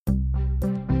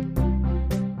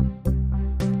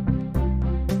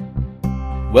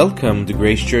Welcome to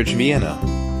Grace Church Vienna.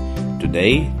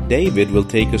 Today, David will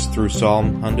take us through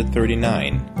Psalm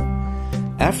 139.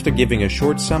 After giving a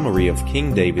short summary of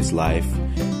King David's life,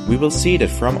 we will see that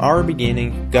from our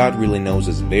beginning, God really knows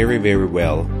us very, very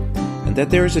well, and that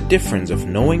there is a difference of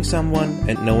knowing someone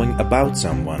and knowing about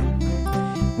someone.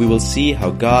 We will see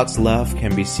how God's love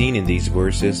can be seen in these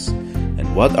verses,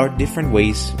 and what are different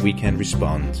ways we can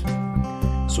respond.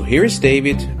 So here is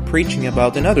David preaching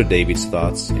about another David's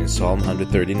thoughts in Psalm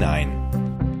 139.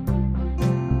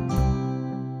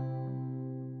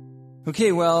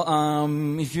 Okay, well,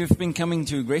 if you've been coming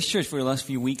to Grace Church for the last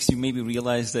few weeks, you maybe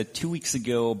realized that 2 weeks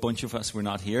ago a bunch of us were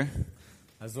not here.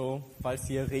 Also, falls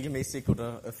ihr regelmäßig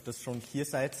oder öfters schon hier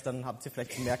seid, dann habt ihr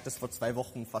vielleicht gemerkt, dass vor 2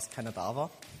 Wochen fast keiner da war.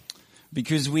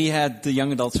 Because we had the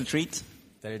Young Adults Retreat.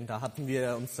 Denn da hatten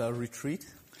wir unser Retreat.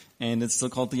 And it's still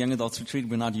called the Young Adults Retreat.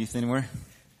 We're not youth anymore.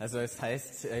 Also es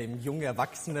heißt junge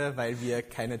Erwachsene, weil wir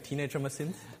keine Teenager mehr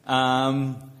sind.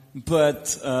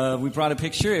 But we brought a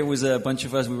picture. It was a bunch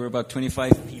of us. We were about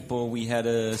 25 people. We had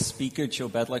a speaker, Joe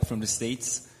Badlock from the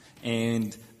States.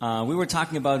 And we were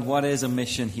talking about what is a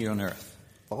mission here on earth.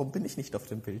 Warum bin ich nicht auf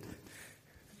dem Bild?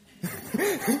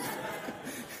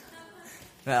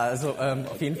 Ja, also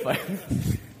auf jeden Fall.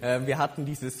 Wir hatten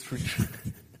dieses... We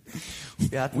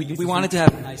wanted to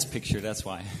have a nice picture, that's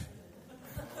why.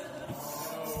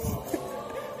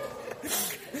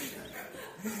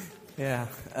 Ja,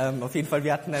 auf jeden Fall,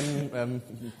 wir hatten einen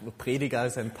Prediger,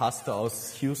 also einen Pastor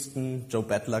aus Houston, Joe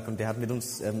Badlock, und der hat mit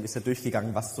uns, ist er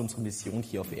durchgegangen, was ist unsere Mission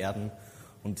hier auf Erden,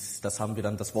 und das haben wir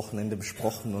dann das Wochenende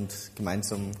besprochen und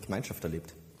gemeinsam Gemeinschaft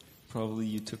erlebt. Probably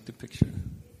you took the picture.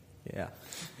 Yeah.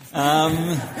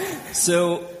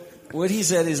 So what he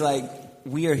said is like,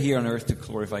 we are here on earth to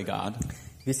glorify God.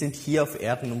 Wir sind hier auf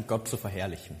Erden, um Gott zu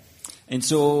verherrlichen. And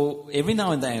so every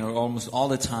now and then, or almost all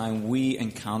the time, we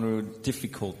encounter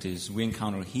difficulties. We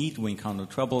encounter heat, we encounter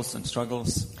troubles and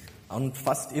struggles. Und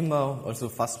fast immer, also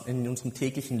fast in unserem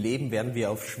täglichen Leben werden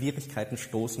wir auf Schwierigkeiten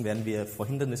stoßen, werden wir vor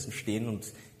Hindernissen stehen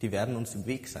und die werden uns im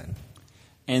Weg sein.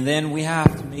 And then we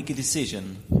have to make a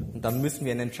decision. Und dann müssen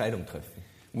wir eine Entscheidung treffen.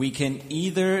 We can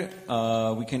either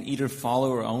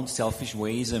follow our own selfish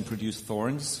ways and produce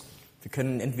thorns. Wir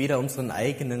können entweder unseren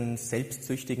eigenen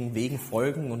selbstsüchtigen Wegen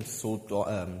folgen und so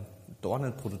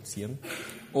Dornen produzieren.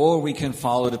 Or we can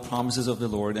follow the promises of the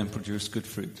Lord and produce good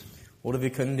fruit. Oder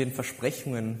wir können den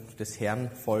Versprechungen des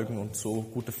Herrn folgen und so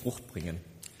gute Frucht bringen.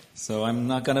 So I'm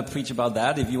not going to preach about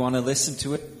that. If you want to listen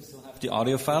to it, we still have the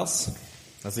audio files.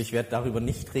 Also ich werde darüber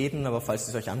nicht reden, aber falls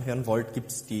ihr es euch anhören wollt,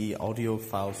 gibt es die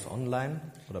Audio-Files online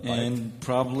oder bald. And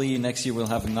probably next year we'll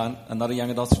have another Young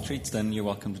Adults Retreat, then you're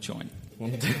welcome to join.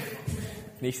 Und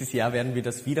nächstes Jahr werden wir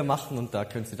das wieder machen und da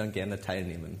könnt ihr dann gerne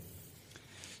teilnehmen.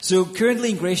 So currently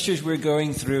in Grace Church we're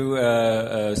going through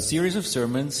a series of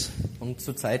sermons. Und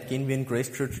zurzeit gehen wir in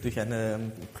Grace Church durch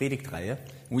eine Predigtreihe.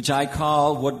 Which I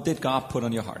call, What Did God Put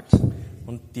on Your Heart?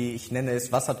 Und die ich nenne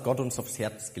es, was hat Gott uns aufs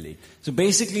Herz gelegt? So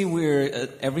basically we're,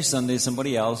 every Sunday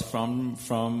somebody else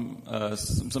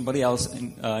somebody else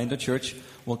in the church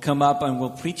will come up and will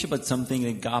preach about something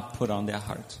that God put on their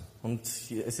heart. Und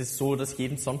es ist so, dass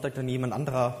jeden Sonntag dann jemand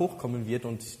anderer hochkommen wird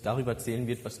und darüber erzählen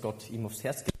wird, was Gott ihm aufs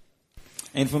Herz gelegt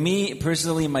hat. And for me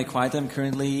personally, in my quiet time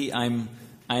currently, I'm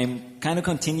kind of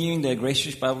continuing the Grace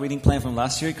Church Bible reading plan from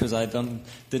last year because I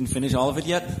didn't finish all of it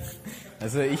yet.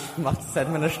 Also ich mache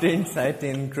seit meiner stillen Zeit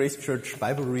den Grace Church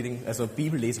Bible Reading, also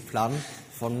Bibelleseplan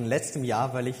von letztem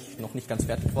Jahr, weil ich noch nicht ganz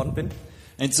fertig geworden bin.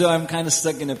 And so I'm kind of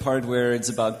stuck in a part where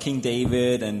it's about King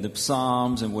David and the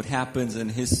Psalms and what happens in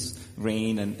his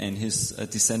reign and his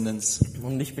descendants.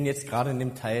 Und ich bin jetzt gerade in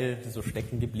dem Teil so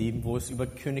stecken geblieben, wo es über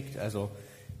König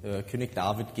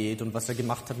David geht und was er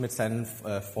gemacht hat mit seinen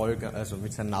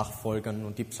mit seinen Nachfolgern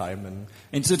und die Psalmen.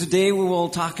 And so today we will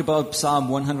talk about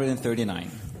Psalm 139.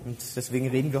 Und deswegen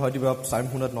reden wir heute über Psalm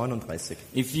 139.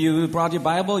 If you brought your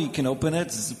Bible, you can open it.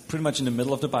 It's pretty much in the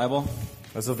middle of the Bible.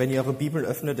 Also wenn ihr eure Bibel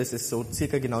öffnet, das ist so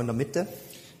circa genau in der Mitte.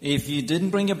 If you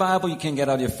didn't bring your Bible, you can get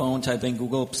out your phone, type in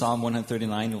Google Psalm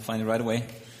 139, you'll find it right away.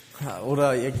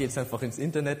 Oder ihr geht einfach ins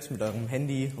Internet mit eurem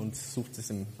Handy und sucht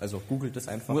es googelt es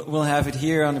einfach. We'll have it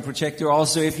here on the projector.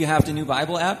 Also, if you have the new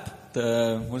Bible app,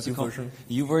 what is it called?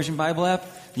 YouVersion Bible app,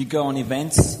 you go on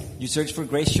events, you search for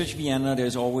Grace Church Vienna.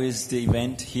 There's always the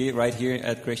event right here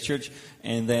at Grace Church,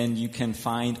 and then you can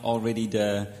find already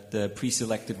the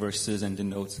pre-selected verses and the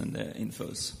notes and the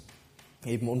infos.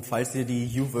 Eben, und falls ihr die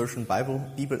YouVersion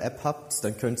Bible App habt,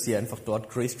 dann könnt ihr einfach dort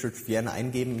Grace Church Vienna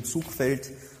eingeben im Suchfeld.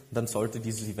 Und dann sollte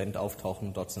dieses Event auftauchen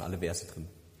und dort sind alle Verse drin.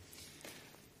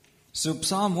 So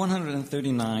Psalm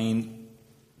 139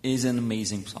 is an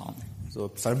amazing psalm. So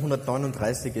Psalm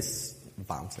 139 ist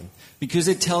Wahnsinn. Because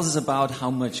it tells us about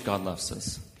how much God loves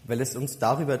us. Weil es uns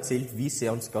darüber erzählt, wie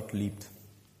sehr uns Gott liebt.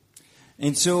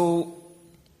 And so,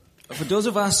 for those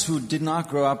of us who did not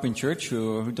grow up in church,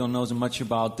 who don't know so much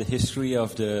about the history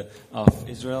of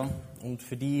Israel, Und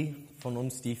für die von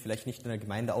uns, die vielleicht nicht in der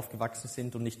Gemeinde aufgewachsen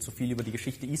sind und nicht so viel über die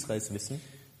Geschichte Israels wissen,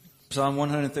 Psalm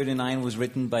 139 was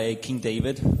written by King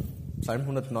David. Psalm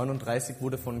 139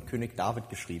 wurde von König David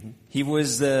geschrieben. He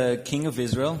was the king of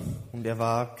Israel Und er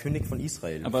war König von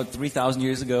Israel about 3,000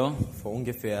 years ago. vor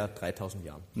ungefähr 3000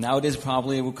 Jahren. Nowadays,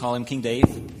 probably we'll call him King Dave.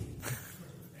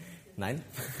 Nein?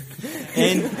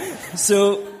 And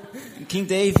so, King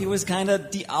Dave, he was kind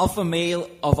of the alpha male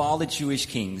of all the Jewish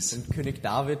kings. Und König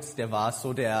David, der war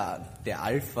so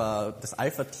das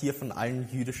Alpha-Tier von allen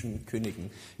jüdischen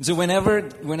Königen. And so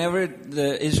whenever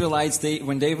the Israelites,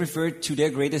 when they referred to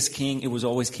their greatest king, it was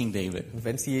always King David. Und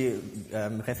wenn sie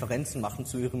Referenzen machen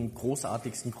zu ihrem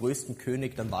großartigsten, größten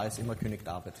König, dann war es immer König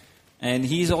David. And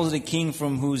he's also the king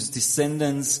from whose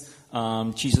descendants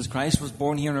Jesus Christ was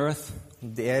born here on earth.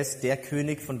 Und er ist der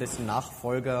König, von dessen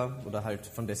Nachfolger oder halt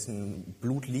von dessen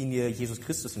Blutlinie Jesus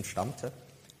Christus entstammte.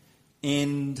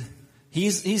 And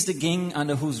he's the king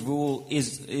under whose rule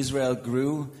Israel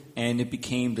grew, and it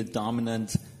became the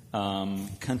dominant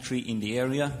country in the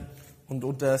area. Und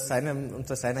unter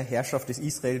seiner Herrschaft ist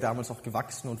Israel damals auch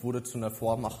gewachsen und wurde zu einer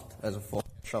Vormacht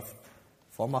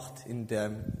in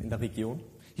der Region.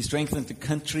 He strengthened the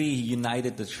country, he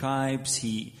united the tribes,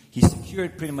 he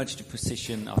secured pretty much the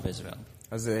position of Israel.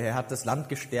 Also er hat das Land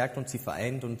gestärkt und sie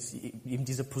vereint und eben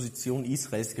diese Position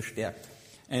Israels gestärkt.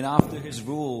 And after his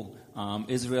rule,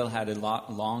 Israel had a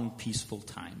long peaceful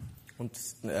time. Und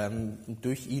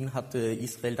durch ihn hatte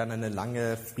Israel dann eine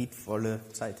lange, friedvolle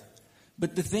Zeit.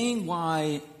 But the thing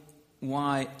why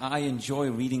I enjoy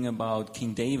reading about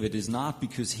King David is not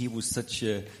because he was such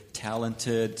a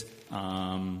talented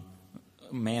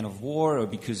man of war or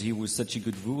because he was such a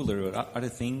good ruler or other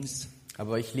things.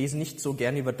 Aber ich lese nicht so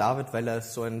gern über David, weil er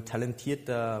so ein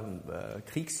talentierter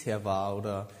Kriegsherr war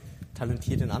oder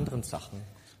talentiert in anderen Sachen.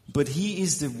 But he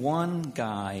is the one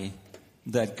guy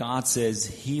that God says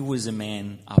he was a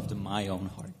man after my own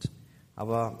heart.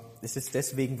 Aber es ist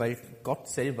deswegen, weil Gott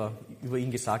selber über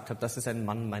ihn gesagt hat, das ist ein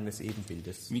Mann meines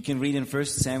Ebenbildes. We can read in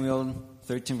 1 Samuel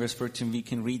 13 verse 14, we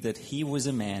can read that he was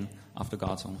a man after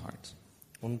God's own heart.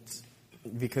 Und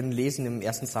wir können lesen im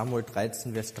 1. Samuel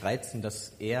 13, Vers 13,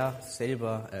 dass er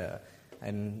selber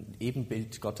ein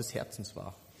Ebenbild Gottes Herzens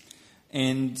war.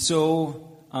 And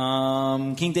so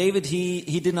King David,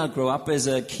 he did not grow up as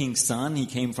a king's son. He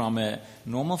came from a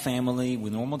normal family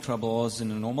with normal troubles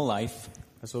and a normal life.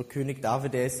 Also König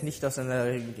David, der ist nicht aus einer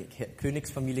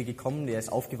Königsfamilie gekommen, der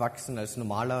ist aufgewachsen als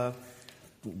normaler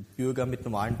Bürger mit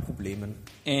normalen Problemen.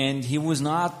 And he was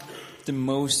not the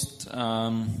most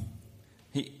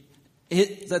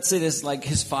let's say this, like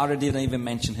his father didn't even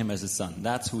mention him as a son.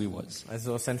 That's who he was.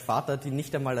 Also sein Vater hat ihn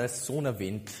nicht einmal als Sohn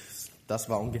erwähnt. Das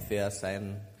war ungefähr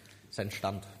sein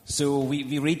Stand. So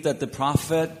we read that the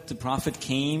prophet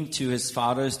came to his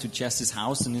fathers to Jesse's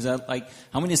house and he said, like,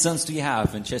 how many sons do you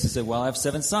have? And Jesse said, well, I have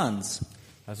 7 sons.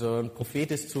 Also ein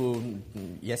Prophet ist zu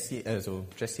Jesse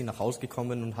nach Hause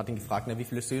gekommen und hat ihn gefragt, na, wie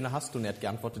viele Söhne hast du? Und er hat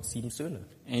geantwortet, 7 Söhne.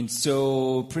 And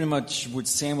so pretty much what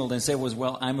Samuel then said was,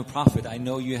 well, I'm a prophet. I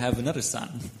know you have another son.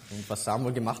 Und was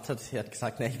Samuel gemacht hat, er hat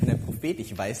gesagt, na, ich bin ein Prophet,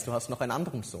 ich weiß, du hast noch einen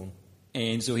anderen Sohn.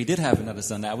 And so he did have another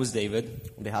son. That was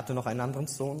David. Und er hatte noch einen anderen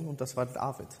Sohn und das war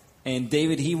David. And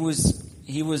David, he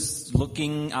was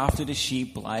looking after the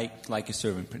sheep like a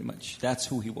servant, pretty much. That's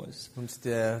who he was. Und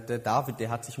der David,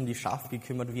 der hat sich um die Schafe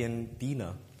gekümmert wie ein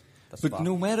Diener. But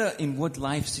no matter in what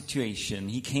life situation,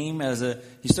 he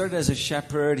started as a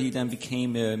shepherd, he then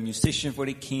became a musician for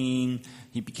the king,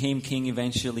 he became king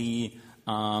eventually.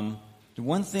 The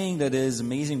one thing that is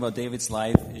amazing about David's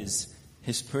life is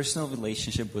his personal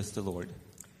relationship with the Lord.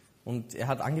 Und er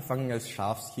hat angefangen als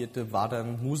Schafshirte, war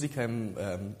dann Musiker im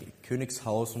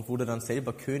Königshaus und wurde dann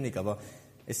selber König. Aber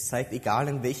es zeigt, egal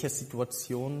in welcher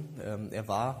Situation er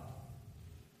war,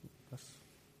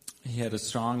 He had a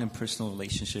strong and personal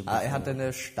relationship with er the hat Lord.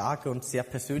 eine starke und sehr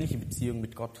persönliche Beziehung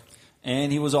mit Gott.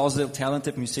 And he was also a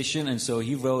talented musician, and so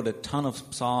he wrote a ton of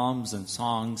psalms and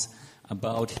songs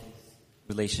about his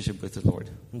relationship with the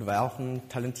Lord. Und war auch ein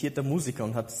talentierter Musiker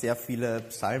und hat sehr viele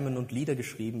Psalmen und Lieder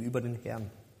geschrieben über den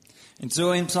Herrn. And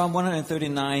so in Psalm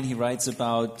 139, he writes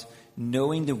about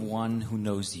knowing the one who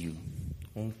knows you.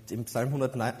 Und im Psalm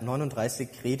 139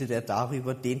 redet er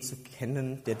darüber, den zu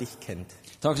kennen, der dich kennt.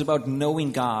 Talks about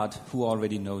knowing God who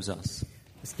already knows us.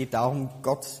 Es geht darum,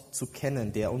 Gott zu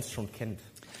kennen, der uns schon kennt.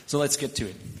 So let's get to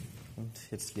it. Und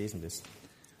jetzt lesen wir es.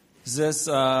 It says,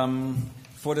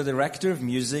 for the director of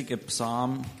music, a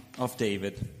psalm of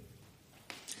David.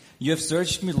 You have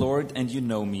searched me, Lord, and you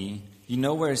know me. You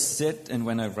know where I sit and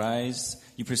when I rise.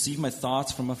 You perceive my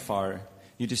thoughts from afar.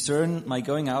 You discern my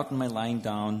going out and my lying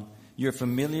down. You are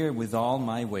familiar with all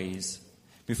my ways.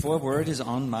 Before a word is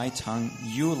on my tongue,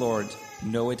 you, Lord,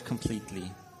 know it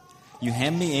completely. You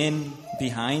hem me in,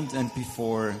 behind and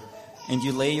before, and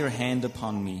you lay your hand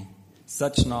upon me.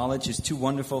 Such knowledge is too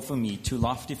wonderful for me, too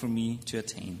lofty for me to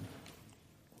attain.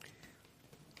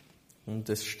 Und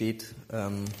es steht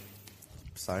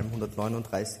Psalm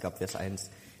 139 ab Vers 1,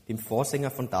 dem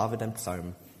Vorsänger von David ein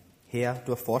Psalm. Herr,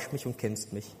 du erforschst mich und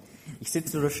kennst mich. Ich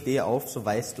sitze oder stehe auf, so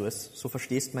weißt du es, so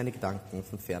verstehst meine Gedanken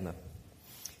von ferne.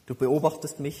 Du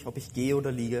beobachtest mich, ob ich gehe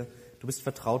oder liege, du bist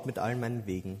vertraut mit allen meinen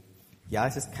Wegen. Ja,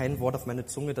 es ist kein Wort auf meiner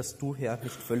Zunge, das du, Herr,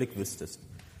 nicht völlig wüsstest.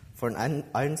 Von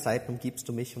allen Seiten umgibst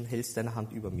du mich und hältst deine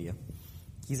Hand über mir.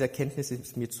 Diese Erkenntnis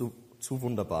ist mir zu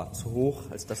wunderbar, zu hoch,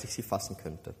 als dass ich sie fassen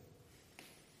könnte.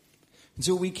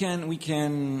 So we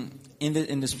can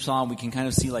in this psalm we can kind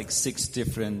of see like 6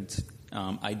 different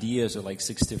ideas or like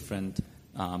 6 different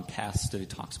paths that it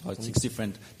talks about, 6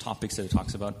 different topics that it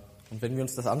talks about. Und wenn wir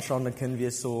uns das anschauen, dann können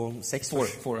wir so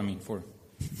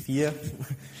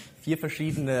vier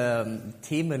verschiedene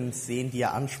Themen sehen, die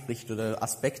er anspricht oder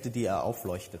Aspekte, die er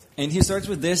aufleuchtet. And he starts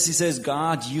with this. He says,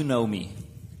 God, you know me.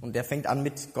 Und er fängt an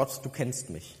mit Gott, du kennst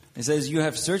mich. He says, you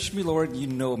have searched me, Lord, you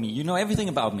know me. You know everything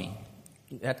about me.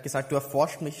 Er hat gesagt, du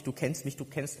erforscht mich, du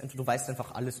weißt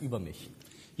einfach alles über mich.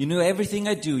 You know everything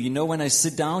I do. You know when I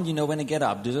sit down, you know when I get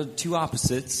up. Those are 2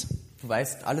 opposites. Du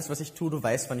weißt alles, was ich tue, du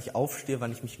weißt, wann ich aufstehe,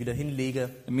 wann ich mich wieder hinlege.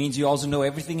 It means you also know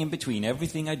everything in between,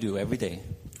 everything I do every day.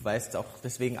 Du weißt auch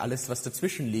deswegen alles, was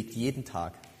dazwischen liegt, jeden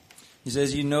Tag. He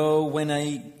says, you know when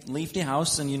I leave the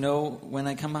house and you know when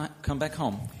I come back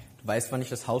home. Du weißt, wann ich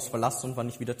das Haus verlasse und wann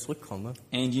ich wieder zurückkomme.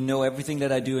 And you know everything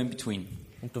that I do in between.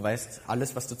 Und du weißt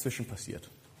alles, was dazwischen passiert.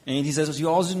 And he says, you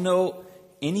also know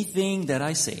anything that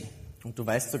I say. Und du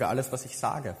weißt sogar alles, was ich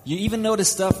sage. You even know the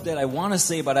stuff that I want to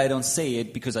say, but I don't say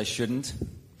it because I shouldn't.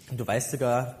 Und du weißt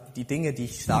sogar die Dinge, die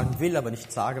ich sagen will, aber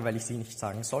nicht sage, weil ich sie nicht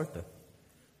sagen sollte.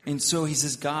 And so he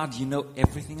says, God, you know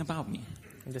everything about me.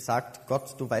 Und er sagt,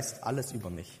 Gott, du weißt alles über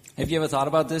mich. Have you ever thought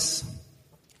about this?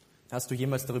 Hast du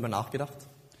jemals darüber nachgedacht?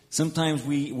 Sometimes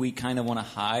we kind of want to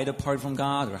hide apart from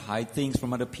God or hide things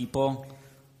from other people.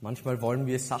 Manchmal wollen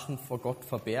wir Sachen vor Gott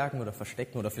verbergen oder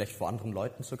verstecken oder vielleicht vor anderen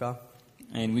Leuten sogar.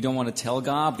 And we don't want to tell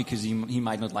God because he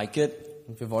might not like it.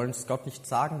 Und wir wollen es Gott nicht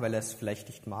sagen, weil er es vielleicht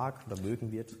nicht mag oder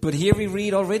mögen wird. But here we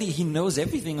read already, he knows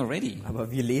everything already. Aber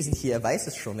wir lesen hier, er weiß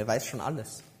es schon, er weiß schon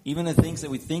alles. Even the things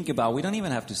that we think about, we don't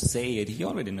even have to say it, he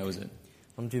already knows it.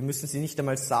 Und wir müssen sie nicht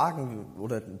einmal sagen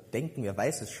oder denken, er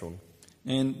weiß es schon.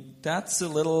 And that's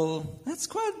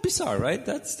quite bizarre, right?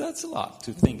 That's a lot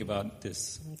to think about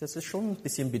this. Das ist schon ein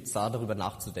bisschen bizarr, darüber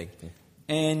nachzudenken.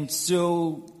 And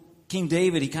so King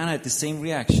David, he kind of had the same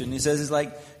reaction. He says, it's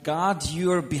like, God,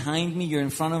 you're behind me, you're in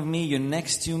front of me, you're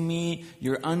next to me,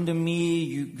 you're under me,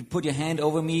 you put your hand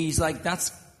over me. He's like,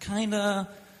 that's kind of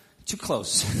too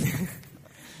close.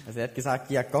 Also er hat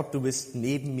gesagt, ja Gott, du bist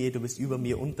neben mir, du bist über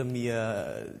mir, unter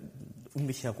mir, um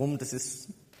mich herum. Das ist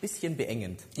ein bisschen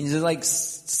beengend. And he says, like,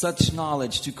 such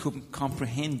knowledge to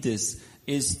comprehend this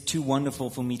is too wonderful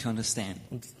for me to understand.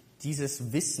 Und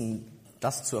dieses Wissen,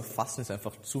 das zu erfassen, ist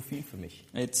einfach zu viel für mich.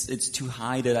 It's too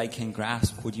high that I can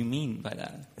grasp what you mean by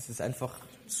that. Es ist einfach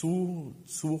zu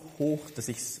hoch, dass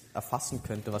ich es erfassen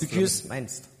könnte, was du damit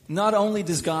meinst. Not only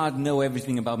does God know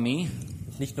everything about me,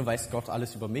 nicht nur weiß Gott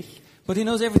alles über mich, but he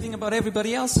knows everything about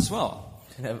everybody else as well.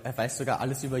 Er weiß sogar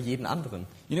alles über jeden anderen.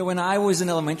 You know, when I was in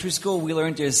elementary school, we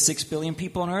learned there's 6 billion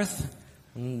people on earth.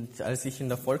 Und als ich in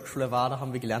der Volksschule war, da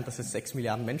haben wir gelernt, dass es 6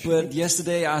 Milliarden Menschen gibt. But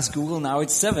yesterday I asked Google, now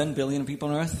it's 7 billion people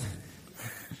on earth.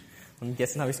 Und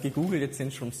gestern habe ich es gegoogelt, jetzt sind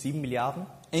es schon 7 Milliarden.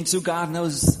 And so God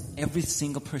knows every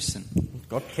single person. Und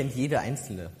Gott kennt jede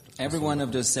einzelne. Every one of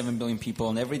those 7 billion people,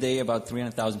 and every day about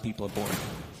 300,000 people are born.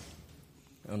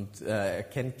 Und er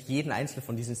kennt jeden einzelnen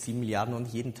von diesen 7 Milliarden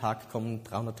und jeden Tag kommen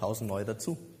 300.000 neue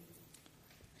dazu.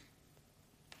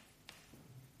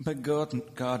 But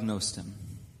God knows them.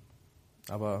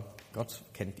 Aber Gott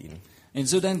kennt ihn. And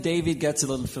so then David gets a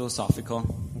little philosophical.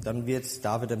 Und dann wird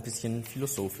David ein bisschen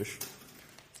philosophisch.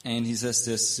 And he says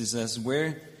this, he says,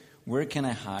 where can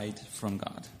I hide from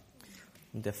God?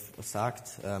 Und er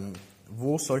sagt,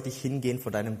 wo sollte ich hingehen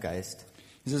vor deinem Geist?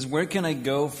 He says, where can I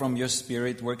go from your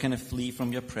spirit? Where can I flee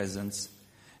from your presence?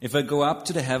 If I go up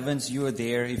to the heavens, you are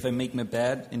there. If I make my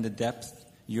bed in the depth,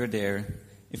 you're there.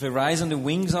 If I rise on the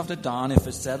wings of the dawn, if I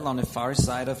settle on the far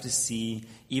side of the sea,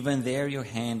 even there your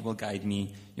hand will guide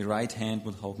me. Your right hand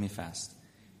will hold me fast.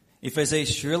 If I say,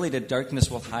 surely the darkness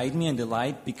will hide me and the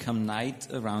light become night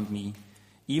around me,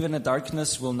 Even the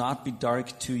darkness will not be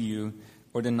dark to you,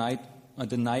 or the night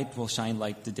will shine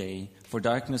like the day, for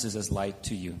darkness is as light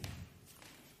to you.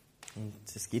 Und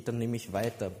es geht dann nämlich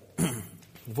weiter.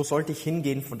 Wo sollte ich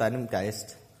hingehen vor deinem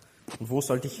Geist? Und wo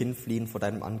sollte ich hinfliehen vor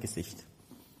deinem Angesicht?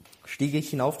 Stiege ich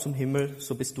hinauf zum Himmel,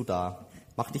 so bist du da.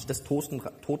 Machte ich das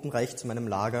Totenreich zu meinem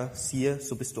Lager, siehe,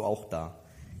 so bist du auch da.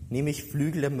 Nehme ich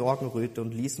Flügel der Morgenröte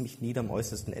und ließ mich nieder am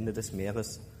äußersten Ende des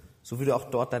Meeres, so würde auch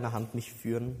dort deine Hand mich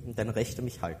führen und deine Rechte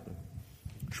mich halten.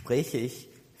 Spräche ich,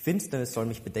 Finsternis soll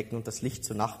mich bedecken und das Licht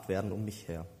zur Nacht werden um mich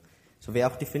her. So wäre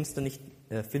auch die Finsternis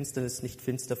nicht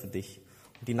finster für dich.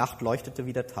 Und die Nacht leuchtete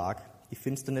wie der Tag, die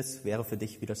Finsternis wäre für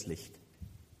dich wie das Licht.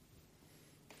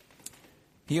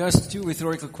 He asks two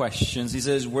rhetorical questions. He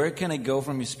says, where can I go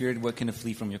from your spirit? Where can I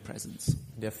flee from your presence?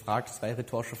 Und er fragt zwei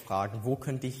rhetorische Fragen. Wo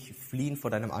könnte ich fliehen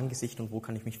vor deinem Angesicht und wo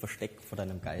kann ich mich verstecken vor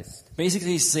deinem Geist?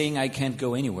 Basically, he's saying, I can't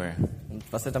go anywhere. Und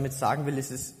was er damit sagen will,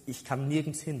 ist, ich kann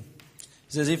nirgends hin.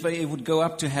 He says, if I would go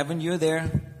up to heaven, you're there.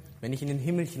 Wenn ich in den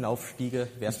Himmel hinaufstiege,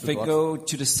 wärst If du I dort. go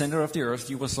to the center of the earth,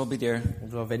 you will still be there.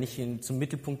 Oder wenn ich zum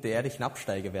Mittelpunkt der Erde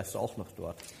hinabsteige, wärst du auch noch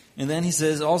dort. And then he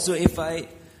says, also, if I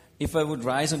would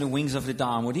rise on the wings of the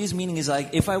dawn, what he's meaning is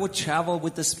like, if I would travel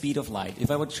with the speed of light, if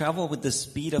I would travel with the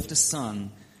speed of the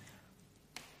sun,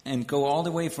 and go all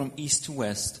the way from east to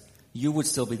west, you would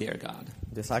still be there, God.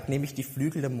 Und er sagt, nehme ich die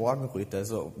Flügel der Morgenröte,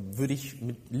 also würde ich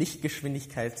mit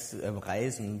Lichtgeschwindigkeit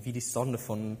reisen, wie die Sonne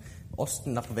von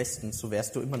Osten nach Westen, so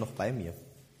wärst du immer noch bei mir.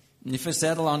 And if I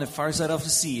settle on the far side of the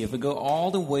sea, if I go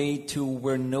all the way to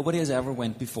where nobody has ever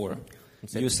went before,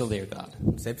 you're still there, God.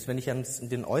 Und selbst wenn ich an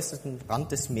den äußersten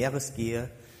Rand des Meeres gehe,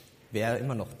 wäre er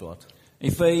immer noch dort.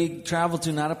 If I travel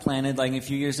to another planet, like in a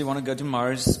few years they want to go to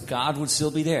Mars, God would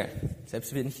still be there.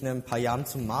 Selbst wenn ich in ein paar Jahren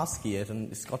zum Mars gehe,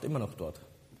 dann ist Gott immer noch dort.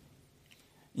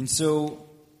 And so,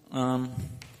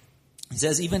 it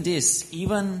says even this,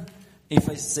 even if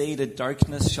I say that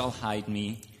darkness shall hide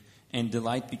me and the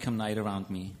light become night around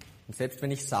me. Und selbst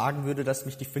wenn ich sagen würde, dass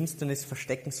mich die Finsternis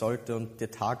verstecken sollte und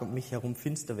der Tag um mich herum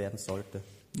finster werden sollte,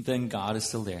 Then God is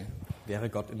still there. wäre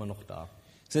Gott immer noch da.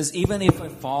 It says even if I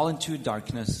fall into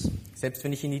darkness, Selbst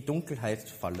wenn ich in die Dunkelheit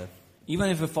falle,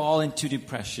 even if I fall into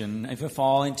depression, if I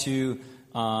fall into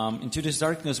this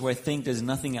darkness where I think there's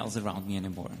nothing else around me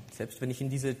anymore, selbst wenn ich in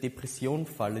diese Depression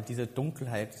falle, diese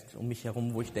Dunkelheit um mich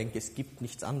herum, wo ich denke, es gibt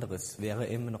nichts anderes, wäre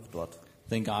er immer noch dort.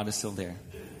 then God is still there.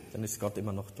 Dann ist Gott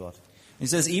immer noch dort. It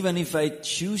says even if I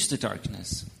choose the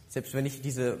darkness, Selbst wenn ich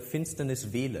diese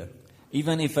Finsternis wähle,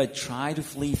 even if I try to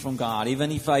flee from God,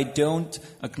 even if I don't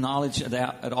acknowledge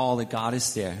that at all that God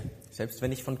is there, selbst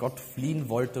wenn ich von Gott fliehen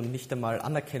wollte und nicht einmal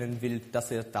anerkennen will, dass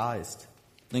er da ist,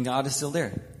 then God is still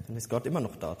there. dann ist Gott immer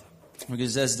noch dort. Because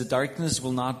it says the darkness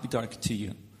will not be dark to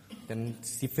you. Denn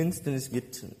die Finsternis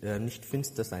wird nicht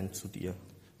finster sein zu dir.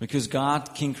 Because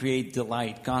God can create the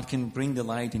light. God can bring the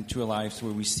light into our lives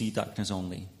where we see darkness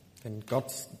only. Denn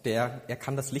Gott, er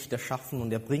kann das Licht erschaffen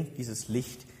und er bringt dieses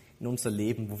Licht in unser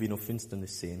Leben, wo wir nur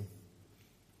Finsternis sehen.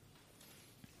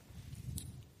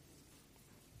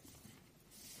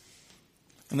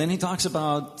 And then he talks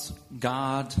about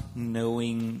God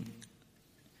knowing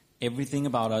everything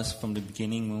about us from the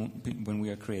beginning when we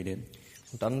are created.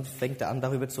 Und dann fängt er an,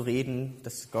 darüber zu reden,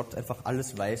 dass Gott einfach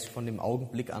alles weiß von dem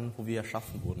Augenblick an, wo wir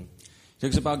erschaffen wurden. He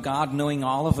talks about God knowing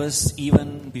all of us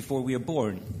even before we are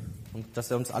born. Und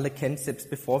dass er uns alle kennt, selbst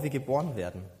bevor wir geboren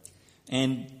werden.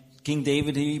 And King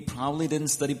David, he probably didn't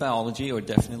study biology, or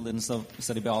definitely didn't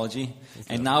study biology.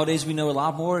 And nowadays we know a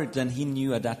lot more than he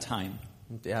knew at that time.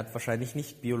 Und er hat wahrscheinlich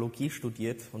nicht Biologie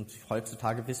studiert und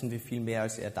heutzutage wissen wir viel mehr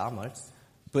als er damals.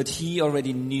 But he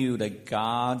already knew that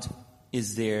God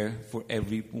is there for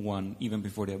everyone, even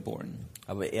before they're born.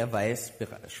 Aber er weiß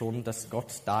schon, dass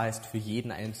Gott da ist für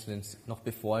jeden Einzelnen, noch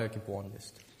bevor er geboren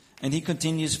ist. And he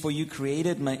continues, for you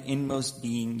created my inmost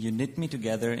being, you knit me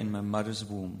together in my mother's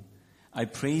womb. I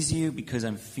praise you because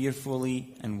I'm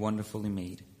fearfully and wonderfully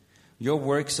made. Your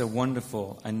works are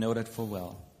wonderful, I know that full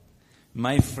well.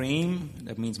 My frame,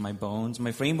 that means my bones,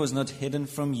 my frame was not hidden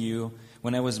from you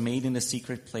when I was made in the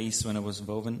secret place, when I was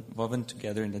woven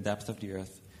together in the depth of the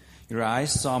earth. Your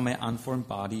eyes saw my unformed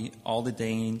body, all the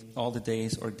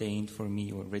days ordained for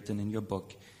me were written in your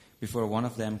book, before one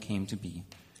of them came to be.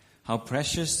 How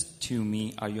precious to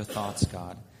me are your thoughts,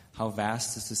 God. How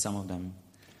vast is the sum of them.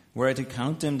 Were I to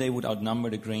count them, they would outnumber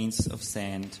the grains of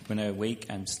sand. When I awake,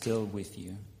 I'm still with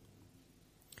you.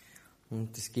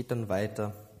 Und es geht dann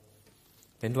weiter.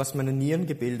 Denn du hast meine Nieren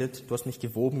gebildet, du hast mich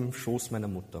gewoben im Schoß meiner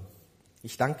Mutter.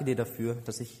 Ich danke dir dafür,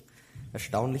 dass ich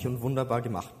erstaunlich und wunderbar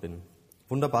gemacht bin.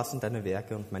 Wunderbar sind deine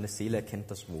Werke und meine Seele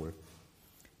erkennt das wohl.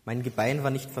 Mein Gebein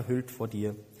war nicht verhüllt vor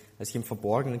dir, als ich im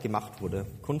Verborgenen gemacht wurde,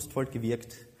 kunstvoll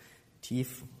gewirkt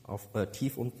tief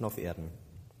unten auf Erden.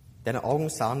 Deine Augen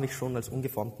sahen mich schon als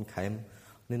ungeformten Keim,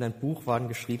 und in dein Buch waren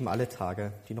geschrieben alle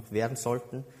Tage, die noch werden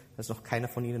sollten, als noch keiner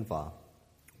von ihnen war.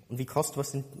 Und wie kostbar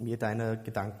sind mir deine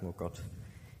Gedanken, oh Gott?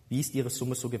 Wie ist ihre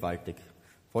Summe so gewaltig?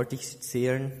 Wollte ich sie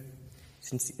zählen,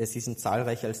 sie sind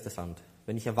zahlreicher als der Sand.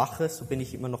 Wenn ich erwache, so bin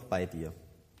ich immer noch bei dir.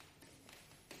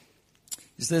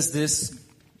 He says this,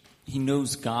 he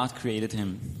knows God created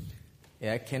him.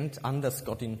 Er erkennt an, dass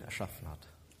Gott ihn erschaffen hat.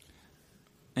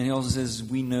 And he also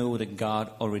says we know that God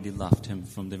already loved him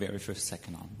from the very first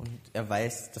second on. Und er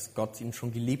weiß, dass Gott ihn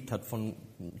schon geliebt hat von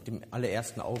dem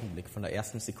allerersten Augenblick, von der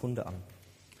ersten Sekunde an.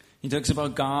 He talks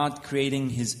about God creating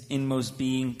his inmost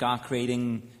being, God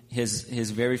creating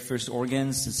his very first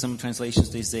organs. In some translations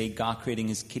they say God creating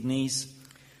his kidneys.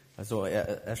 Also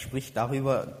er spricht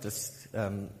darüber, dass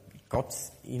Gott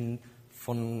ihn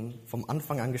vom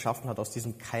Anfang an geschaffen hat aus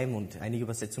diesem Keim, und einige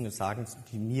Übersetzungen sagen,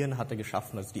 die Nieren hat er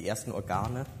geschaffen, also die ersten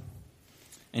Organe.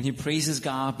 And he praises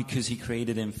God because he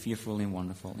created him fearfully and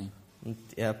wonderfully. Und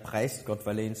er preist Gott,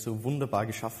 weil er ihn so wunderbar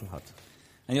geschaffen hat.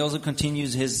 And he also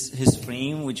continues his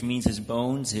frame, which means his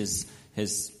bones,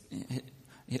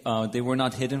 they were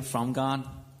not hidden from God.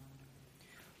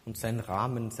 Und sein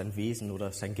Rahmen, sein Wesen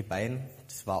oder sein Gebein,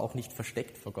 das war auch nicht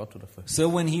versteckt vor Gott oder vor.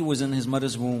 So when he was in his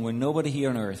mother's womb, when nobody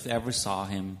here on earth ever saw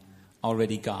him,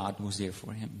 already God was there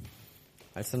for him.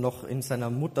 Als er noch in seiner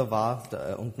Mutter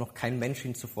war und noch kein Mensch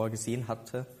ihn zuvor gesehen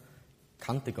hatte,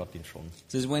 kannte Gott ihn schon.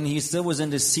 It says when he still was in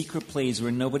this secret place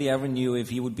where nobody ever knew if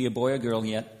he would be a boy or girl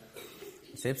yet.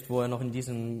 Selbst wo er noch in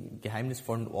diesem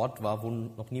geheimnisvollen Ort war, wo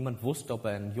noch niemand wusste, ob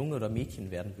er ein Junge oder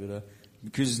Mädchen werden würde.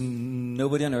 Because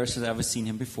nobody on earth has ever seen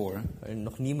him before. Weil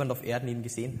noch niemand auf Erden ihn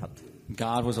gesehen hat.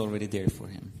 God was already there for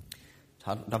him.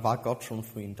 Da war Gott schon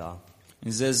für ihn da.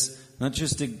 It says not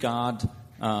just did God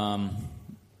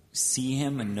see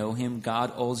him and know him,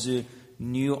 God also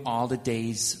knew all the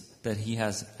days that he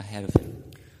has ahead of him.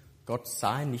 Gott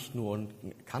sah ihn nicht nur und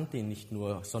kannte ihn nicht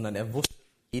nur, sondern er wusste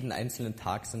jeden einzelnen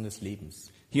Tag seines Lebens.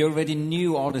 He already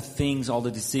knew all the things, all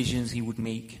the decisions he would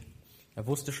make. Er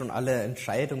wusste schon alle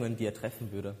Entscheidungen, die er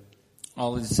treffen würde.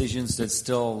 All the decisions that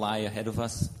still lie ahead of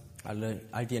us.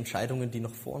 All die Entscheidungen, die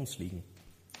noch vor uns liegen.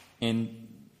 And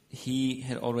he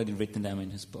had already written them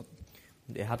in his book.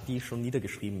 Und er hat die schon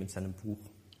niedergeschrieben in seinem Buch.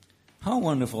 How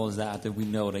wonderful is that we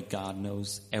know that God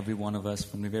knows every one of us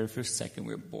from the very first second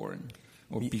we're born,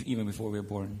 or even before we're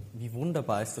born. Wie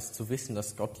wunderbar ist es zu wissen,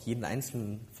 dass Gott jeden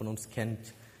einzelnen von uns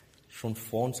kennt, schon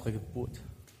vor unserer Geburt.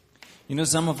 You know,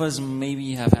 some of us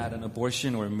maybe have had an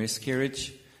abortion or a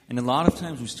miscarriage, and a lot of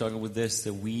times we struggle with this,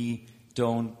 that we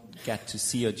don't get to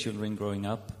see our children growing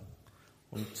up.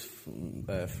 Und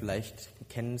vielleicht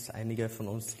kennen es einige von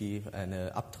uns, die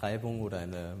eine Abtreibung oder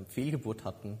eine Fehlgeburt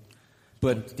hatten,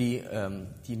 und die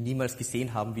niemals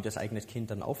gesehen haben, wie das eigene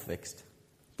Kind dann aufwächst.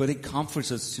 But it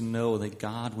comforts us to know that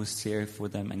God was there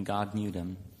for them and God knew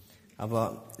them.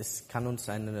 Aber es kann uns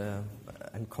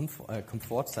ein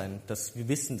Komfort sein, dass wir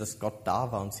wissen, dass Gott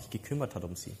da war und sich gekümmert hat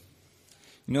um sie.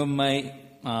 You know, my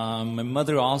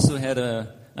mother also had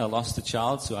lost a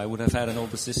child, so I would have had an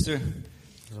older sister.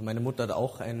 Also meine Mutter hat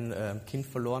auch ein Kind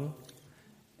verloren.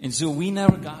 And so we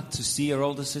never got to see our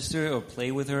older sister or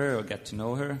play with her or get to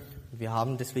know her. Wir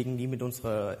haben deswegen nie mit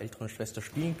unserer älteren Schwester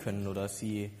spielen können oder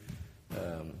sie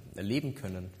erleben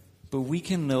können. But we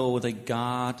can know that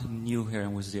God knew her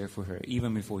and was there for her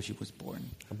even before she was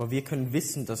born. Aber wir können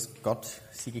wissen, dass Gott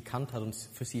sie gekannt hat und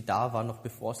für sie da war, noch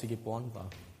bevor sie geboren war.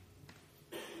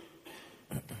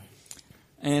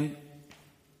 And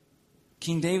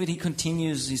King David, he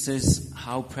continues, he says,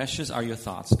 how precious are your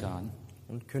thoughts, God?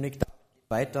 Und König David geht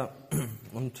weiter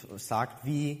und sagt,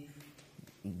 wie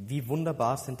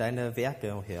wunderbar sind deine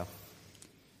Werke, o Herr.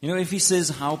 You know, if he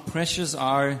says, how precious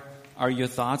are your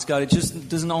thoughts, God, it just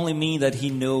doesn't only mean that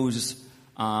he knows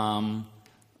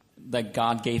that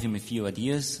God gave him a few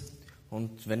ideas.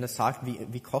 Und wenn er sagt,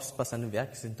 wie kostbar seine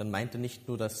Werke sind, dann meint er nicht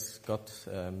nur, dass Gott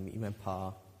ihm ein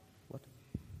paar... What?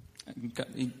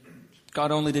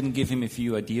 God only didn't give him a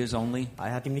few ideas only.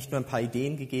 Er hat ihm nicht nur ein paar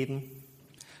Ideen gegeben.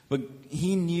 But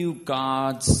he knew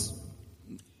God's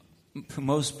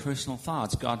most personal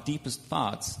thoughts, God's deepest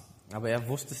thoughts. Aber er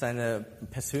wusste seine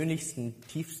persönlichsten,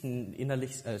 tiefsten,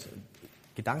 innerlichsten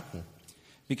Gedanken.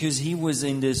 Because he was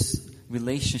in this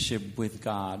relationship with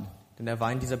God. Denn er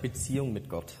war in dieser Beziehung mit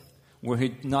Gott. Where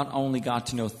he not only got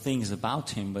to know things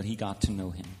about him, but he got to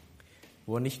know him.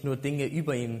 Wo er nicht nur Dinge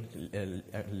über ihn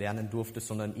lernen durfte,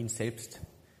 sondern ihn selbst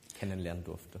kennenlernen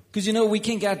durfte. Because you know, we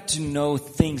can get to know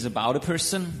things about a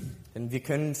person. Denn wir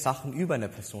können Sachen über eine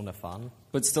Person erfahren,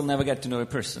 but still never get to know a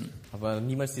person. Aber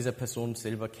niemals diese Person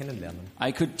selber kennenlernen.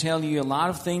 I could tell you a lot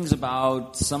of things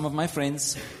about some of my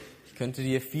friends. Ich könnte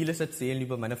dir vieles erzählen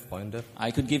über meine Freunde.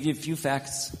 I could give you a few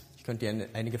facts. Ich könnte dir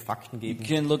einige Fakten You geben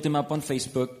can look them up on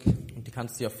Facebook, und die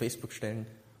kannst du dir auf Facebook stellen.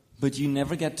 but you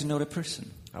never get to know the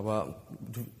person. Aber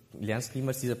du lernst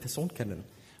niemals diese Person kennen.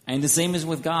 And the same is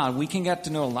with God. We can get to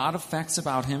know a lot of facts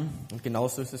about Him Und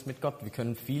genauso ist es mit Gott. Wir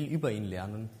können viel über ihn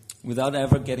lernen, without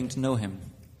ever getting to know Him.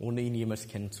 ohne ihn jemals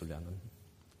kennenzulernen.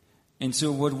 And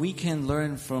so what we can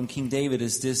learn from King David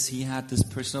is this: he had this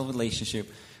personal relationship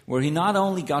where he not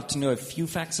only got to know a few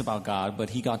facts about God, but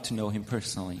he got to know Him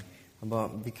personally.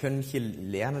 Aber wir können hier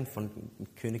lernen von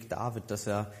König David, dass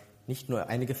er nicht nur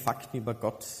einige Fakten über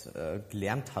Gott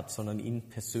gelernt hat, sondern ihn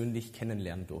persönlich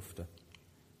kennenlernen durfte.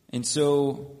 And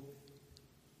so,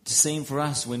 the same for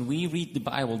us. When we read the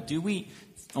Bible, do we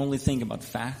only think about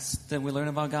facts that we learn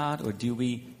about God, or do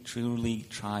we truly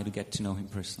try to get to know Him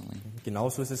personally?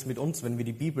 Genauso ist es mit uns, wenn wir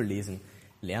die Bibel lesen.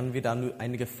 Lernen wir da nur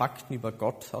einige Fakten über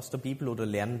Gott aus der Bibel oder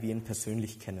lernen wir ihn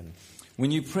persönlich kennen?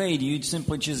 When you pray, do you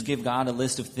simply just give God a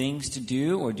list of things to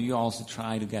do, or do you also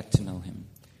try to get to know Him?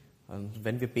 Und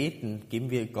wenn wir beten,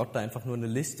 geben wir Gott da einfach nur eine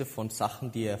Liste von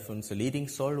Sachen, die er für uns erledigen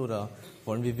soll, oder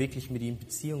wollen wir wirklich mit ihm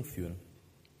Beziehung führen?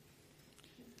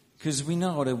 Because we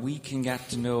know that we can get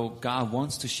to know God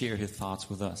wants to share His thoughts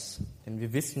with us. Denn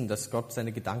wir wissen, dass Gott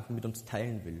seine Gedanken mit uns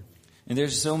teilen will. And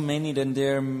there's so many that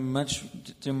they're much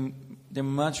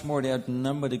more, they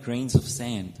outnumber the grains of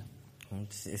sand. Und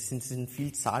es sind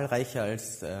viel zahlreicher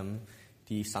als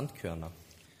die Sandkörner.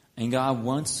 And God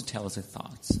wants to tell us His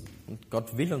thoughts. Und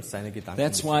Gott will uns seine Gedanken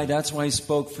That's why He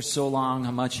spoke for so long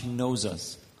how much He knows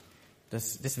us.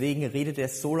 Deswegen redet er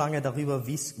so lange darüber,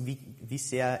 wie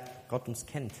sehr Gott uns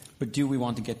kennt. But do we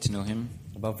want to get to know Him?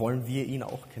 Aber wollen wir ihn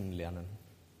auch kennenlernen?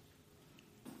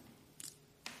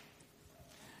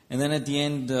 And then at the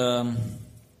end,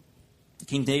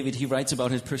 King David, he writes about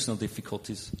his personal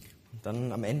difficulties. Und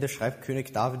dann am Ende schreibt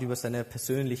König David über seine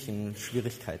persönlichen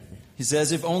Schwierigkeiten. He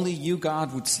says, "If only you,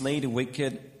 God, would slay the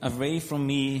wicked, away from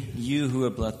me, you who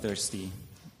are bloodthirsty.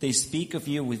 They speak of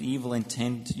you with evil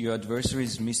intent. Your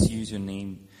adversaries misuse your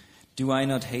name. Do I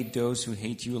not hate those who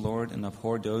hate you, Lord, and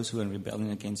abhor those who are in rebellion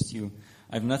against you?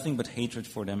 I have nothing but hatred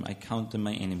for them. I count them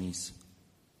my enemies."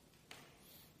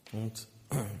 Und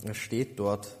es steht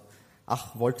dort: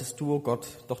 Ach, wolltest du, o Gott,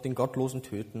 doch den Gottlosen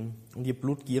töten, und ihr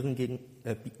Blutgierigen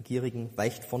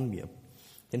weicht von mir.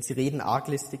 Denn sie reden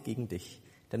arglistig gegen dich.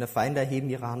 Deine Feinde erheben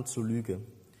ihre Hand zur Lüge.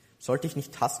 Sollte ich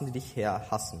nicht hassen, die dich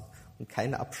hassen, und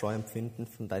keine Abscheu empfinden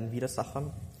von deinen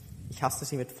Widersachern? Ich hasse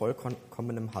sie mit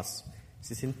vollkommenem Hass.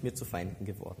 Sie sind mir zu Feinden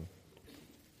geworden.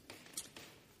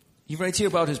 He writes here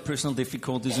about his personal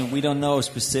difficulties, and we don't know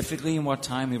specifically in what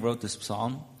time he wrote this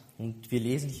psalm. Und wir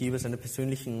lesen hier über seine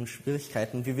persönlichen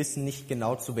Schwierigkeiten. Wir wissen nicht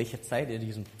genau, zu welcher Zeit er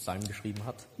diesen Psalm geschrieben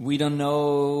hat. We don't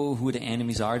know who the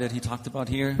enemies are that he talked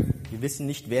about here. Wir wissen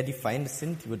nicht, wer die Feinde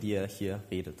sind, über die er hier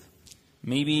redet.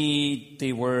 Maybe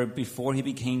they were before he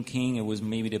became king. It was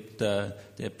maybe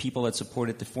the people that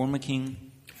supported the former king.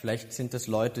 Vielleicht sind es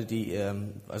Leute, die,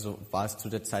 also war es zu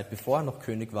der Zeit, bevor er noch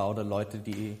König war, oder Leute,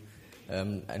 die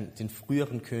den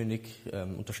früheren König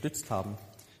unterstützt haben.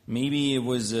 Maybe it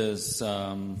was his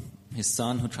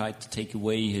son who tried to take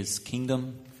away his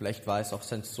kingdom. Vielleicht war es auch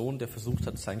sein Sohn, der versucht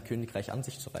hat, sein Königreich an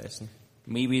sich zu reißen.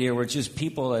 Maybe there were just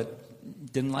people that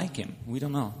didn't like him. We don't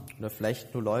know. Oder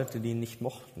vielleicht nur Leute, die ihn nicht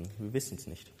mochten. Wir wissen es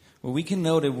nicht. Well, we can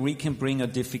know that we can bring our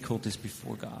difficulties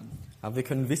before God. Aber wir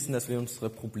können wissen, dass wir unsere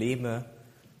Probleme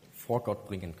vor Gott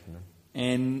bringen können.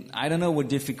 And I don't know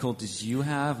what difficulties you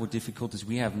have, what difficulties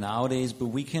we have nowadays, but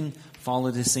we can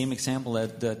follow the same example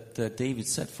that David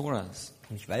set for us.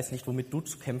 Und ich weiß nicht, womit du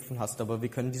zu kämpfen hast, aber wir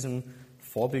können diesem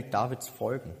Vorbild Davids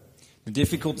folgen. The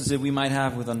difficulties that we might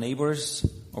have with our neighbors,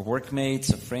 our workmates,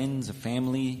 our friends, our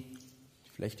family.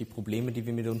 Vielleicht die Probleme, die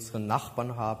wir mit unseren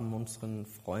Nachbarn haben, unseren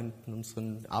Freunden,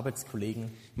 unseren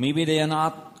Arbeitskollegen. Maybe they are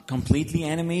not completely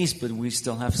enemies, but we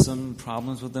still have some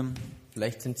problems with them.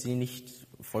 Vielleicht sind sie nicht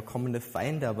vollkommene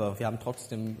Feinde, aber wir haben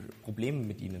trotzdem Probleme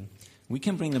mit ihnen. We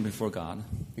can bring them before God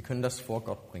Wir können das vor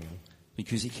Gott bringen,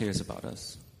 because He cares about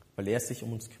us. weil er sich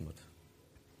um uns kümmert.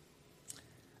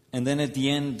 And then at the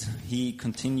end, He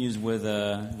continues with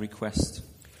a request.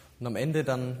 Und am Ende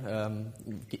dann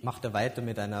macht er weiter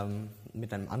mit einem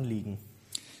Anliegen.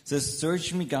 It says,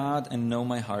 "Search me, God, and know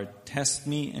my heart. Test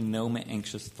me and know my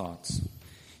anxious thoughts.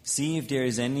 See if there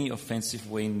is any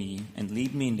offensive way in me, and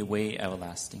lead me in the way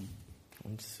everlasting."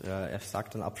 Und er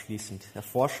sagt dann abschließend: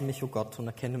 Erforsche mich, o Gott, und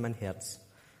erkenne mein Herz.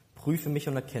 Prüfe mich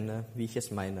und erkenne, wie ich es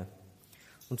meine.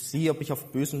 Und sieh, ob ich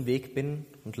auf bösem Weg bin,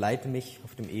 und leite mich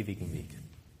auf dem ewigen Weg.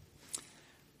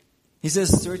 He says,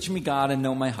 "Search me, God, and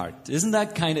know my heart." Isn't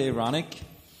that kind of ironic?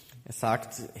 Er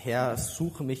sagt: Herr,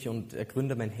 suche mich und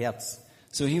ergründe mein Herz.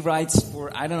 So he writes for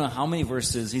I don't know how many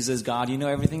verses. He says, God, you know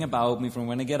everything about me from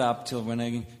when I get up till when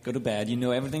I go to bed. You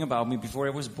know everything about me before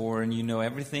I was born. You know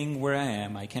everything where I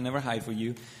am. I can never hide for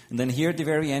you. And then here at the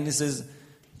very end he says,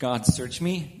 God, search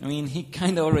me. I mean, he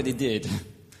kind of already did.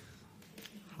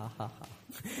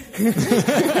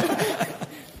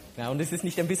 Ja, und es ist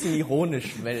nicht ein bisschen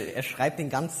ironisch, weil er schreibt den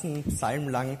ganzen Psalm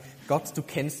lang, Gott, du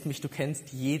kennst mich, du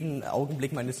kennst jeden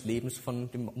Augenblick meines Lebens,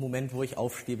 von dem Moment, wo ich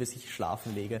aufstehe, bis ich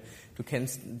schlafen lege. Du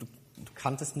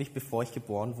kanntest mich, bevor ich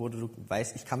geboren wurde, du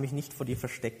weißt, ich kann mich nicht vor dir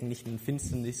verstecken, nicht in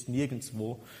Finsternis,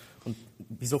 nirgendwo. Und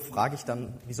wieso fragte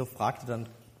dann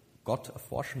Gott,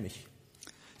 erforsche mich?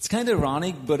 It's kind of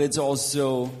ironic, but it's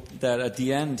also that at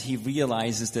the end he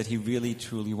realizes that he really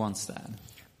truly wants that.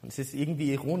 Und es ist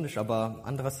irgendwie ironisch, aber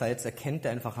andererseits erkennt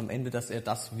er einfach am Ende, dass er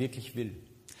das wirklich will.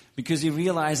 Because he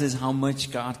realizes how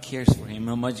much God cares for him,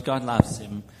 how much God loves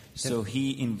him, so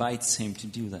he invites him to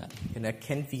do that. Denn er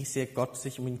erkennt, wie sehr Gott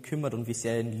sich um ihn kümmert und wie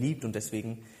sehr er ihn liebt und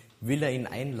deswegen will er ihn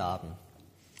einladen.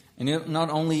 And not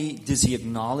only does he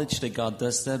acknowledge that God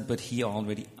does that, but he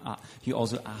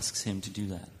also asks him to do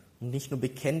that. Und nicht nur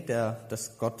bekennt er,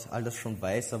 dass Gott all das schon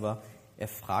weiß, aber er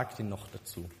fragt ihn noch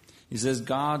dazu. He says,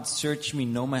 God, search me,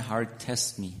 know my heart,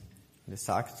 test me. Und er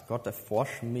sagt, Gott,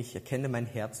 erforsche mich, erkenne mein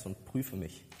Herz und prüfe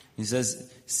mich. He says,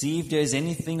 see if there is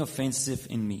anything offensive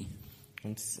in me.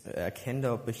 Und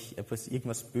erkenne, ob es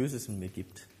irgendwas Böses in mir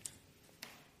gibt.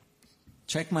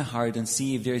 Check my heart and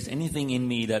see if there is anything in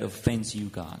me that offends you,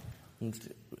 God. Und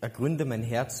ergründe mein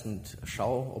Herz und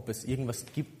schau, ob es irgendwas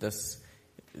gibt, das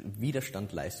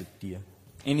Widerstand leistet dir.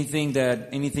 Anything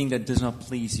that does not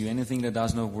please you, anything that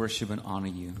does not worship and honor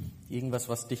you. Irgendwas,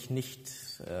 was dich nicht,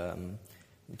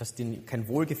 das dir kein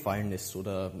Wohlgefallen ist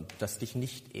oder das dich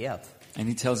nicht ehrt. And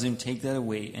he tells him, take that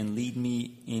away and lead me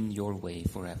in your way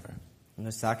forever. Und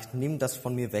er sagt, nimm das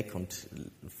von mir weg und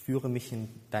führe mich in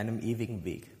deinem ewigen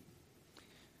Weg.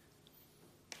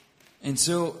 And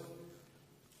so,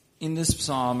 in this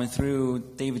psalm and through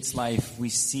David's life, we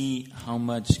see how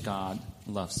much God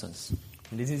loves us.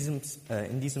 Und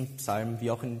in diesem Psalm,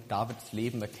 wie auch in Davids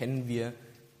Leben, erkennen wir,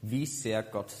 wie sehr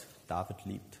Gott David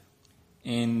liebt.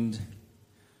 And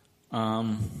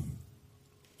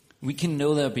we can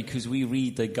know that because we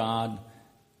read that God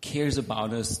cares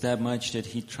about us that much that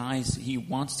he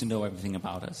wants to know everything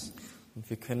about us. Und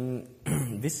wir können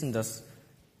wissen, dass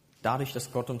dadurch,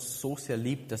 dass Gott uns so sehr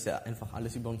liebt, dass er einfach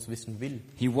alles über uns wissen will.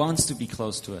 He wants to be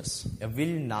close to us. Er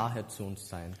will nahe zu uns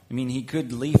sein. I mean, he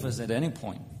could leave us at any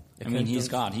point. I mean, he's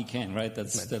God. He can, right?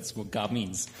 That's what God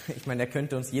means. Ich meine, er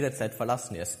könnte uns jederzeit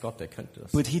verlassen. Er ist Gott, er könnte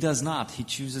das. But he does not. He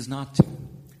chooses not to.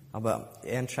 Aber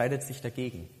er entscheidet sich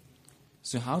dagegen.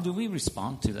 So how do we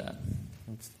respond to that?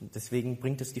 Und deswegen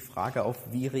bringt es die Frage auf,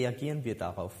 wie reagieren wir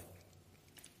darauf?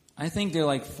 I think there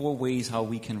are like 4 ways how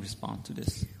we can respond to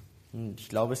this. Und ich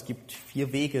glaube, es gibt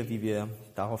 4 Wege, wie wir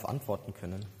darauf antworten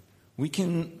können.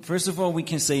 First of all, we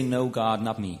can say, no, God,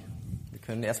 not me. Wir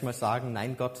können erstmal sagen,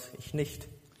 nein, Gott, ich nicht.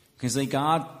 We can say,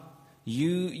 God,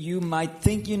 you might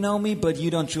think you know me, but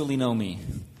you don't truly know me.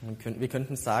 Wir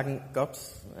könnten sagen, Gott,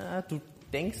 du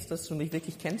denkst, dass du mich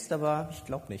wirklich kennst, aber ich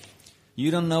glaube nicht. You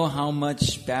don't know how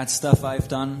much bad stuff I've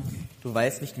done. Du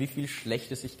weißt nicht, wie viel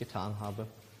Schlechtes ich getan habe.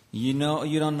 You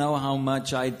don't know how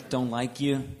much I don't like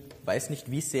you. Du weißt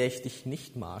nicht, wie sehr ich dich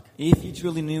nicht mag. If you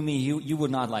truly knew me, you would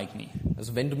not like me.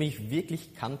 Also wenn du mich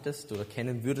wirklich kanntest oder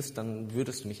kennen würdest, dann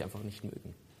würdest du mich einfach nicht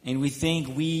mögen. And we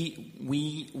think we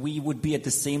would be at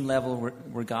the same level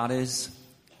where God is.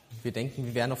 Wir denken,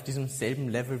 wir wären auf diesem selben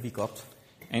Level wie Gott.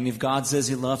 And if God says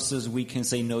He loves us, we can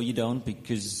say no, you don't,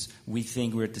 because we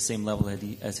think we're at the same level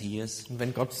as He is. Und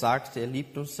wenn Gott sagt, er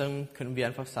liebt uns, dann können wir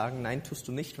einfach sagen, nein, tust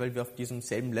du nicht, weil wir auf diesem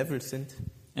selben Level sind.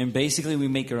 And basically we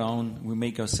make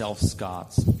ourselves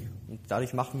gods. Und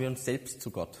dadurch machen wir uns selbst zu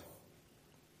Gott.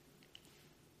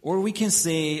 Or we can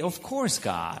say, of course,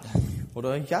 God.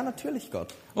 Oder ja, natürlich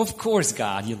Gott. Of course,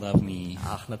 God, you love me.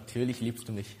 Ach, natürlich liebst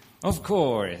du mich. Of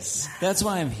course. That's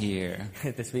why I'm here.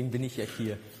 Deswegen bin ich ja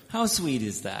hier. How sweet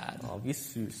is that? Oh, wie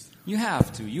süß. You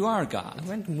have to. You are God. Ich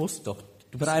meine, du musst doch.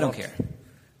 Du But bist I don't Gott. care.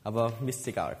 Aber mir ist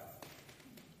egal.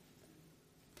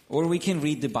 Or we can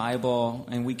read the Bible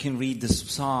and we can read the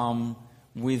Psalm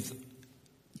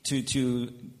to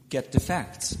get the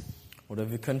facts. Oder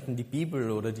wir könnten die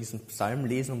Bibel oder diesen Psalm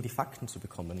lesen, um die Fakten zu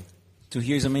bekommen. To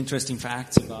hear some interesting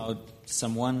facts about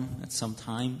someone at some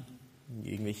time.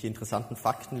 Irgendwelche interessanten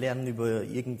Fakten lernen über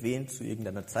irgendwen zu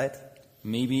irgendeiner Zeit.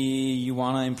 Maybe you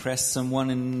want to impress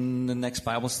someone in the next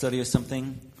Bible study or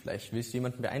something. Vielleicht willst du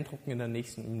jemanden beeindrucken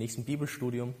im nächsten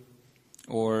Bibelstudium.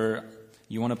 Or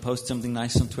you want to post something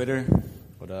nice on Twitter.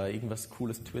 Oder irgendwas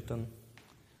Cooles twittern.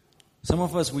 Some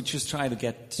of us, we just try to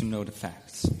get to know the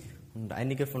facts. Und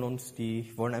einige von uns,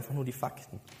 die wollen einfach nur die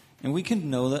Fakten. And we can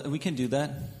know that, we can do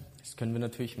that. Das können wir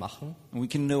natürlich machen. And we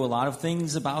can know a lot of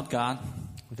things about God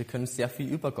Und wir können sehr viel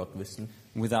über Gott wissen,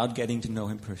 without getting to know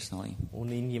Him personally.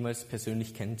 ohne ihn jemals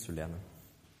persönlich kennenzulernen.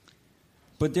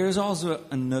 But there's also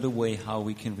another way how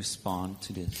we can respond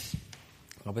to this.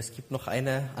 Aber es gibt noch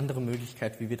eine andere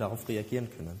Möglichkeit, wie wir darauf reagieren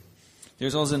können.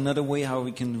 There's also another way how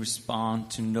we can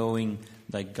respond to knowing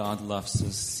that God loves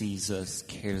us, sees us,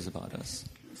 cares about us.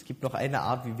 Es gibt noch eine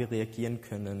Art, wie wir reagieren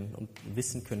können und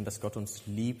wissen können, dass Gott uns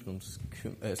liebt und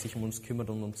sich um uns kümmert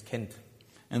und uns kennt.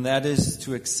 And that is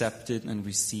to accept it and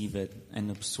receive it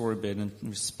and absorb it and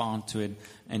respond to it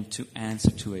and to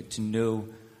answer to it, to know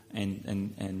and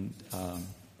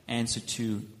answer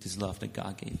to this love that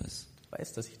God gave us. Ich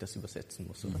weiß, dass ich das übersetzen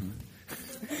muss, oder?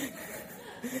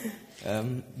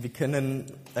 Wir können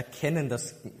erkennen,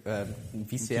 dass,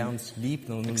 wie sehr er uns liebt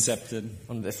und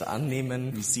es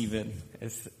annehmen, receive it,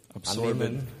 es absorb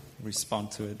annehmen, it,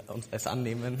 respond to it, und es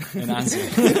annehmen, and answer.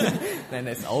 nein,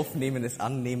 es aufnehmen, es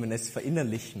annehmen, es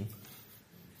verinnerlichen.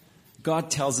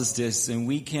 God tells us this, and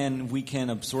we can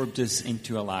absorb this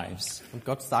into our lives. Und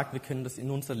Gott sagt, wir können das in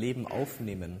unser Leben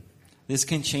aufnehmen. This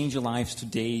can change our lives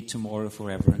today, tomorrow,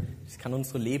 forever. Es kann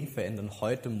unsere Leben verändern,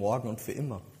 heute, morgen und für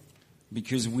immer.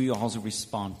 Because we also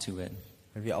respond to it.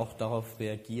 Weil wir auch darauf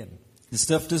reagieren. The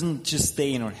stuff doesn't just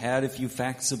stay in our head. A few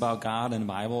facts about God and the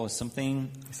Bible or something,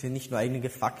 Es sind nicht nur einige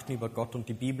Fakten über Gott und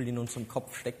die Bibel, die in unserem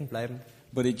Kopf stecken bleiben.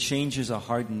 but it changes our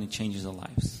heart and it changes our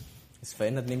lives. Es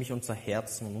verändert nämlich unser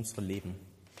Herzen und unser Leben.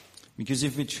 Because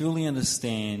if we truly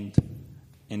understand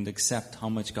and accept how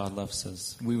much God loves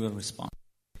us, we will respond.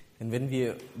 Denn wenn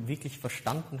wir wirklich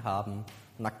verstanden haben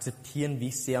und akzeptieren,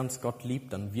 wie sehr uns Gott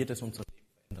liebt, dann wird es unser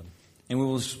Leben verändern. And we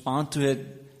will respond to it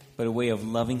by the way of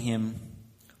loving Him,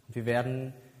 Und wir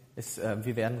werden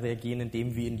reagieren,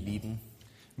 indem wir ihn lieben.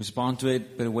 respond to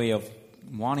it by the way of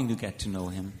wanting to get to know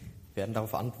Him, Wir werden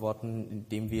darauf antworten,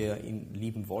 indem wir ihn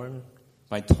lieben wollen,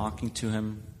 by talking to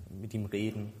Him, mit ihm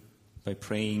reden, by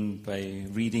praying, by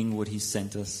reading what He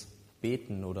sent us,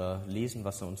 beten oder lesen,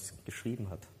 was er uns geschrieben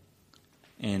hat.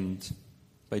 and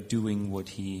by doing what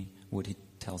He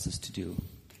tells us to do.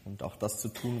 Und auch das zu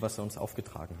tun, was er uns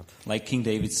aufgetragen hat. Like King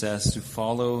David says, to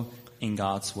follow in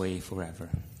God's way forever.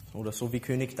 Oder so wie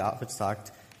König David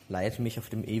sagt, leite mich auf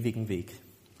dem ewigen Weg.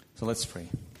 So let's pray.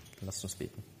 Lasst uns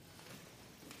beten.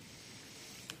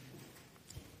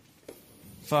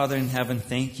 Father in heaven,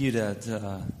 thank you that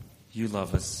you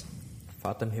love us.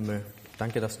 Vater im Himmel,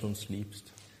 danke, dass du uns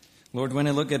liebst. Lord, when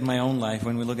I look at my own life,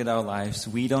 when we look at our lives,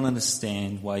 we don't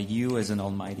understand why you as an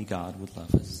almighty God would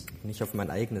love us. Wenn ich auf mein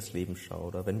eigenes Leben schaue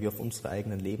oder wenn wir auf unsere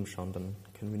eigenen Leben schauen, dann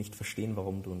können wir nicht verstehen,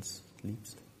 warum du uns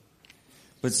liebst.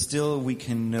 But still we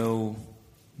can know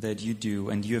that you do,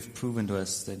 and you have proven to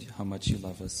us that how much you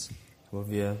love us. Aber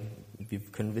wir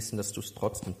können wissen, dass du es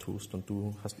trotzdem tust und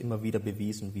du hast immer wieder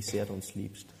bewiesen, wie sehr du uns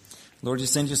liebst. Lord, you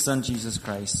sent your Son Jesus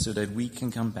Christ so that we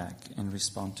can come back and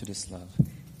respond to this love.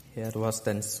 Herr, du hast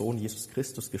deinen Sohn Jesus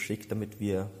Christus geschickt, damit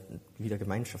wir wieder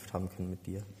Gemeinschaft haben können mit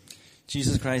dir.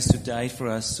 Jesus Christ who died for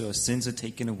us so our sins are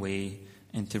taken away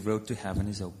and the road to heaven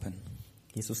is open.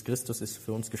 Jesus Christus ist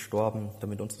für uns gestorben,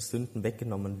 damit unsere Sünden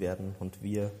weggenommen werden und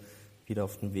wir wieder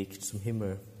auf den Weg zum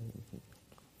Himmel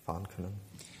fahren können.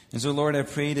 And so Lord, I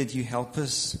pray that you help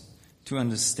us to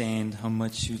understand how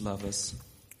much you love us.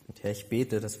 Und Herr, ich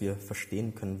bete, dass wir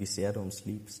verstehen können, wie sehr du uns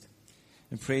liebst.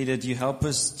 I pray that you help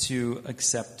us to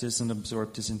accept this and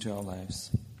absorb this into our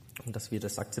lives. Und dass wir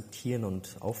das akzeptieren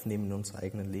und aufnehmen in unser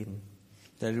eigenes Leben.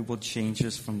 That it will change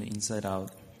us from the inside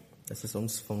out Dass es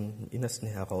uns vom Innersten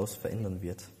heraus verändern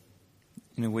wird.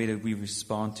 in a way that we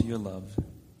respond to your love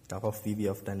Darauf, wie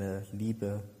wir auf deine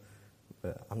Liebe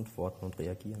antworten und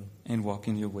reagieren. and walk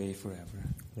in your way forever.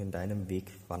 Und in deinem Weg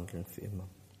wandeln für immer.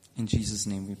 In Jesus'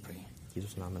 name we pray. In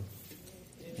Jesus' Namen.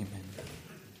 Amen.